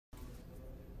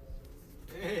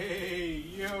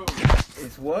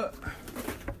It's what?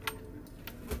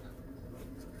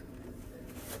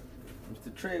 Mr.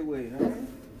 Treyway, huh?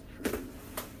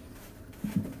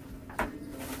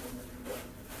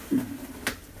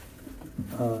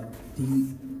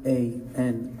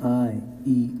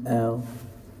 DANIEL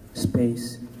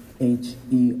space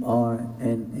HERNANDEZ.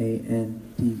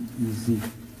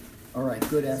 All right,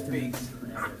 good afternoon, Mr.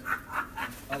 Hernandez.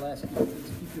 I'll ask you to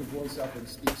please keep your voice up and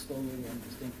speak slowly and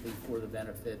distinctly for the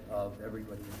benefit of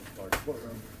everybody in this large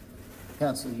courtroom.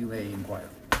 Counsel, you may inquire.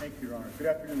 Thank you, Your Honor. Good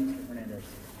afternoon, Mr. Hernandez.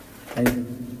 How you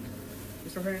doing?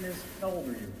 Mr. Hernandez, how old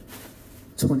are you?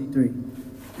 23.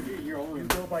 You're old. Do you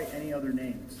go by any other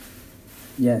names?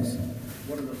 Yes.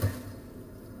 What are those names?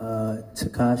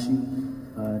 Takashi,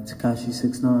 Takashi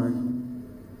 69,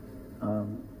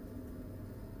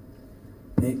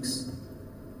 Pix.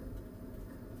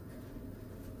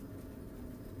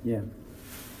 Yeah.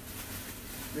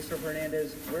 Mr.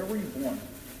 Hernandez, where were you born?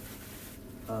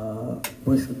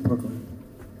 Bushwick, Brooklyn.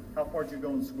 How far did you go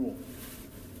in school?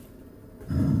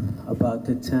 About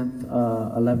the 10th,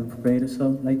 11th grade or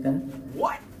so, like that.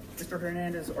 What? Mr.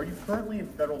 Hernandez, are you currently in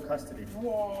federal custody?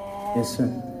 Whoa. Yes, sir.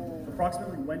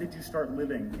 Approximately when did you start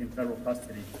living in federal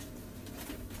custody?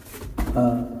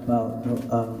 About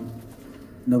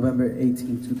November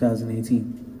 18,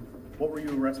 2018. What were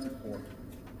you arrested for?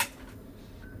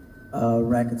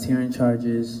 Racketeering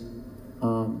charges,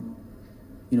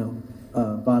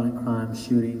 violent crimes,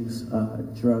 shootings,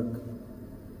 drug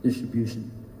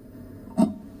distribution.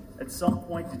 At some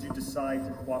point, did you decide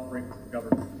to cooperate with the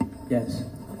government? Yes.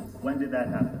 When did that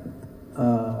happen?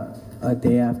 A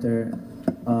day after,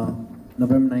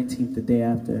 November 19th, the day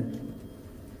after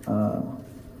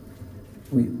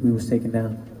we was taken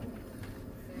down.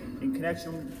 In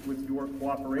connection with your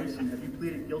cooperation, have you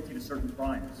pleaded guilty to certain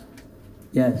crimes?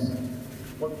 Yes.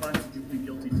 What crimes did you plead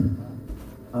guilty to?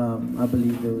 I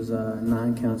believe there was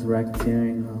 9 counts of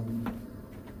racketeering,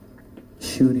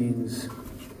 shootings,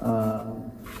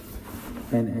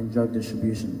 and drug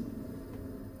distribution.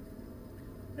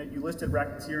 Now, you listed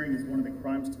racketeering as one of the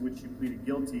crimes to which you pleaded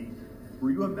guilty.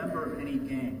 Were you a member of any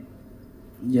gang?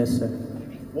 Yes, sir.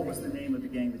 What was the name of the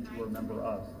gang that you were a member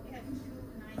of?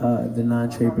 The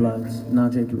Non-Trade Bloods.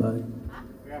 Non-Trade Blood.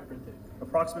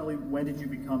 Approximately when did you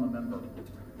become a member?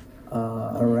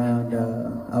 Around,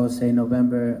 I would say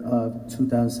November of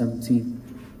 2017.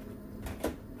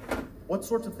 What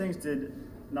sorts of things did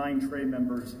 9 trade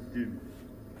members do?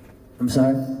 I'm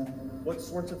sorry? What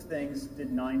sorts of things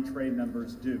did 9 trade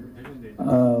members do?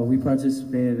 We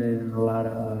participated in a lot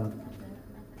of,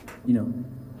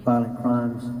 violent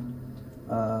crimes,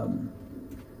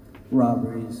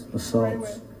 robberies,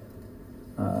 assaults,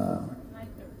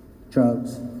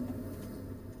 drugs,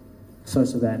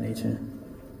 sorts of that nature.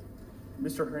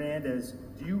 Mr. Hernandez,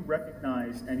 do you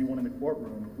recognize anyone in the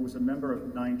courtroom who was a member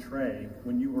of 9 Trey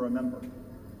when you were a member?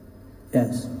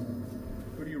 Yes.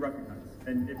 Who do you recognize?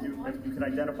 And if you can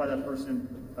identify that person,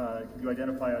 could you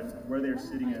identify where they're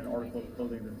sitting in an article of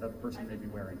clothing that that person may be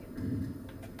wearing?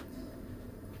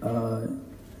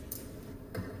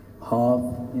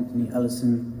 Hobb, Anthony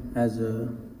Ellison has a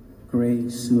gray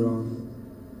suit on.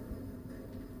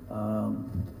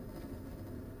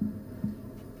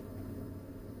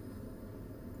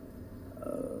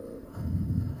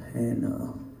 And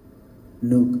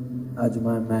Nuke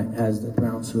Ajuman Mac has the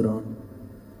brown suit on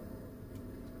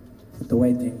with the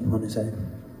white thing on his head.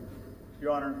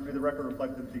 Your Honor, may the record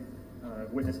reflect that the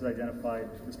witnesses identified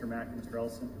Mr. Mack and Mr.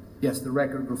 Ellison? Yes, the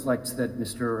record reflects that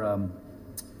Mr.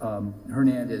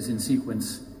 Hernandez, in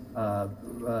sequence,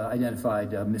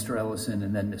 identified Mr. Ellison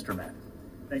and then Mr. Mack.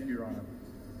 Thank you, Your Honor.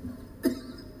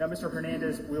 Now, Mr.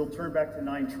 Hernandez, we'll turn back to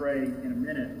 9 Trey in a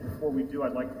minute. Before we do,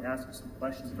 I'd like to ask you some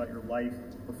questions about your life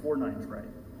before 9 Trey.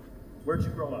 Where'd you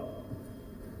grow up?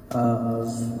 I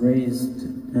was raised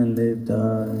and lived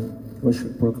in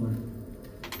Bushwick, Brooklyn.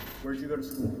 Where'd you go to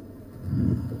school?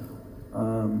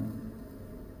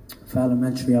 For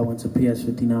elementary, I went to PS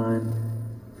 59.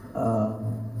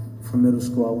 For middle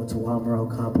school, I went to Walmart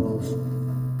Campos.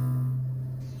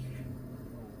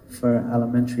 For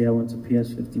elementary, I went to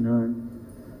PS 59.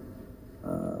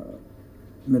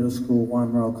 Middle school,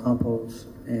 Walmart Campos,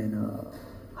 and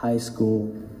high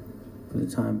school, for the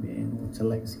time being, went to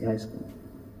Legacy High School.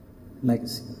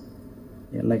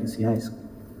 Legacy High School.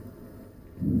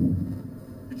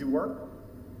 Did you work?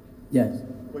 Yes.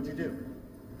 What'd you do?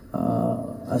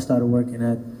 I started working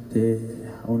at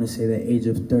I want to say the age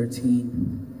of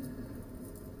 13.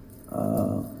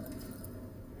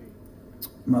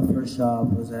 My first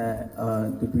job was at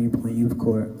the Greenpoint Youth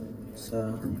Court. It's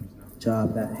a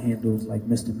job that handles like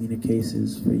misdemeanor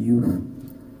cases for youth.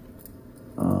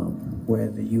 where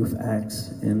the youth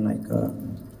acts in like a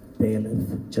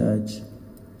bailiff, judge,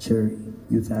 jury,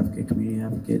 youth advocate, community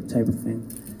advocate type of thing.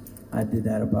 I did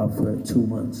that about for 2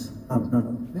 months.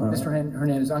 Mr.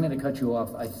 Hernandez, I'm going to cut you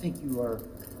off. I think you are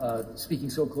speaking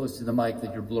so close to the mic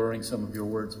that you're blurring some of your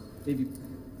words. Maybe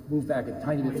move back a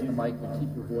tiny bit from the mic, but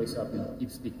keep your voice up and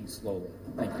keep speaking slowly.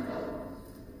 Thank you.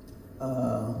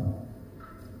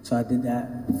 So I did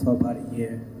that for about a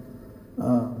year.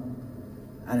 I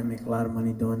didn't make a lot of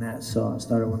money doing that, so I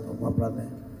started working with my brother,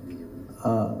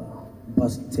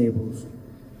 busting tables.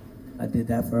 I did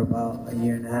that for about a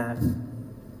year and a half.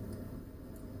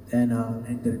 Then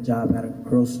I did a job at a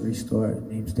grocery store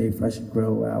named Stay Fresh and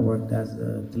Grill, where I worked as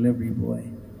a delivery boy.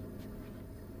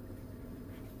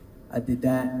 I did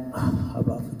that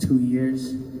about for 2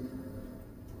 years.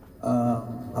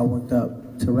 I worked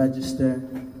up to register.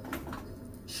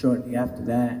 Shortly after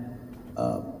that,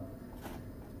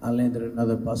 I landed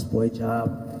another busboy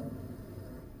job.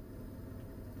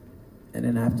 And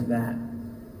then after that,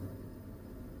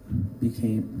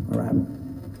 became a rapper.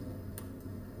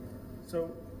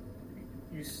 So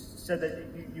you said that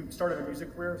you started a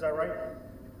music career, is that right?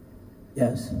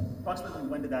 Yes. Approximately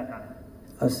when did that happen?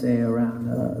 I'll say around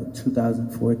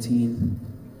 2014.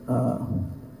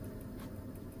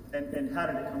 And how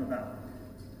did it come about?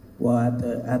 Well,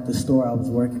 at the store I was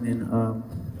working in,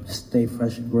 Stay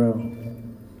Fresh and Grill,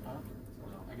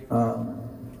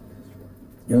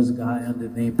 there was a guy under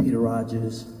the name Peter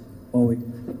Rogers,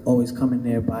 always coming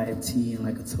there, buy a tea and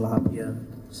like a tilapia,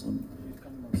 some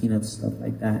peanuts, stuff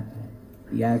like that.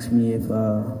 He asked me if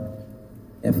I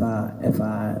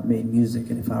made music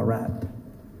and if I rapped.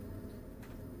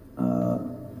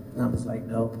 And I was like,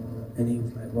 no. And he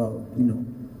was like, well, you know,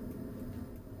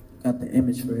 got the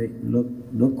image for it, look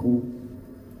cool.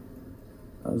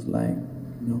 I was like,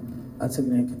 you know, I took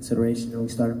it in consideration and we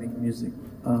started making music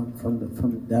from the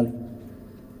deli.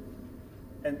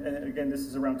 And again, this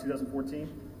is around 2014?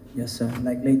 Yes, sir.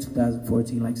 Like late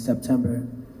 2014, like September.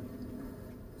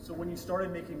 So when you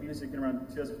started making music in around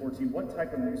 2014, what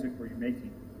type of music were you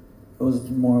making? It was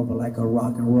more of like a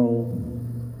rock and roll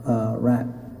rap.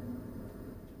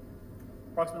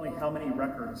 Approximately how many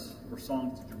records or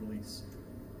songs did you release?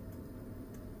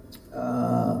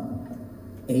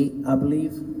 8, I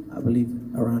believe. I believe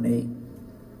around 8.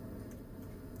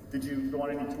 Did you go on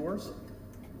any tours?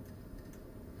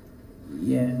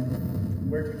 Yeah.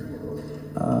 Where did you tour?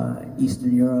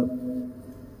 Eastern Europe.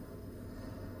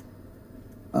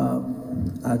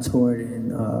 I toured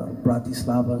in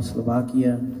Bratislava,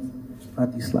 Slovakia.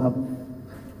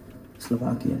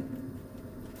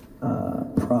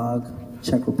 Prague,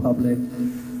 Czech Republic.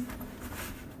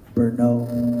 Brno,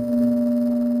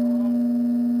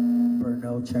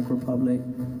 Czech Republic.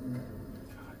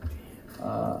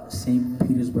 St.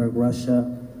 Petersburg, Russia,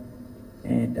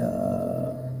 and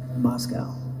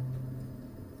Moscow.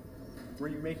 Were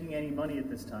you making any money at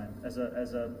this time as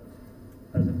a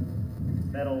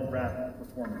metal rap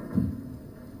performer?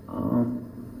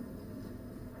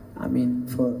 I mean,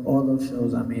 for all those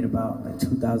shows, I made about like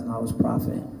 $2,000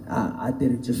 profit. I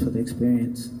did it just for the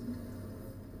experience.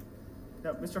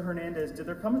 Now, Mr. Hernandez, did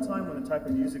there come a time when the type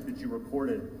of music that you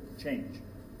recorded changed?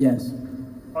 Yes.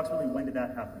 Approximately when did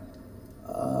that happen?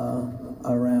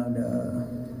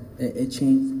 It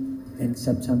changed in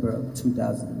September of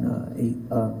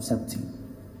 2017.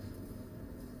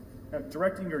 Now,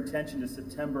 directing your attention to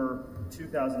September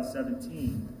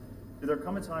 2017, did there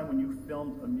come a time when you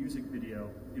filmed a music video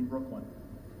in Brooklyn?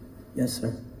 Yes,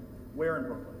 sir. Where in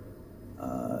Brooklyn?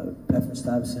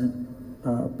 Bedford-Stuyvesant,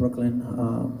 Brooklyn,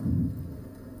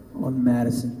 on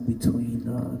Madison between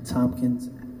Tompkins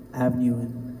Avenue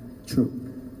and Troop. Do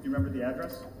you remember the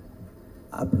address?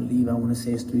 I believe, I want to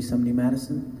say it's 370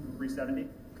 Madison. 370?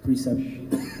 370.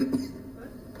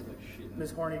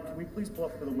 Ms. Harney, can we please pull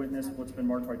up for the witness what's been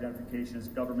marked for identification as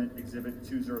Government Exhibit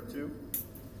 202?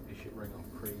 This shit right now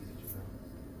crazy.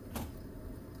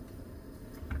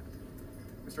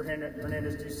 Mr.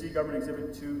 Hernandez, do you see Government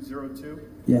Exhibit 202?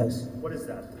 Yes. What is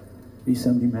that?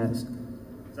 370 Madison.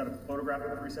 Is that a photograph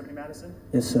of 370 Madison?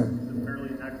 Yes, sir. Does it fairly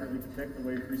accurately depict the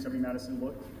way 370 Madison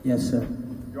looked? Yes, sir.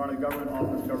 Your Honor, Government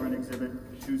Office, Government Exhibit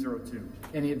 202.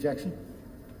 Any objection?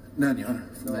 None, Your Honor.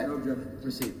 No objection.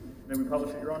 Received. May we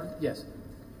publish it, Your Honor? Yes.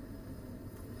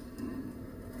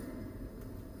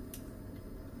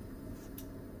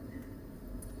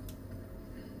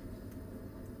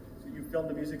 So you filmed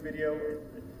the music video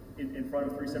in front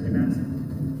of 370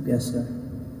 Madison? Yes, sir.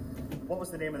 What was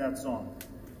the name of that song?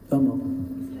 Gummo.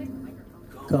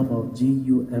 Gummo.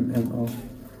 Gummo.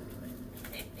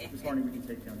 Ms. Harney, we can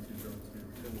take down 202.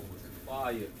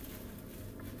 Fire.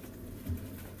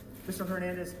 Mr.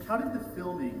 Hernandez, how did the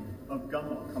filming of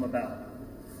Gummo come about?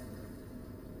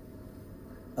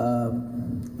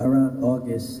 Around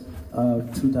August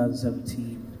of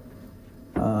 2017,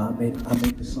 I made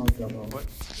the song Gummo.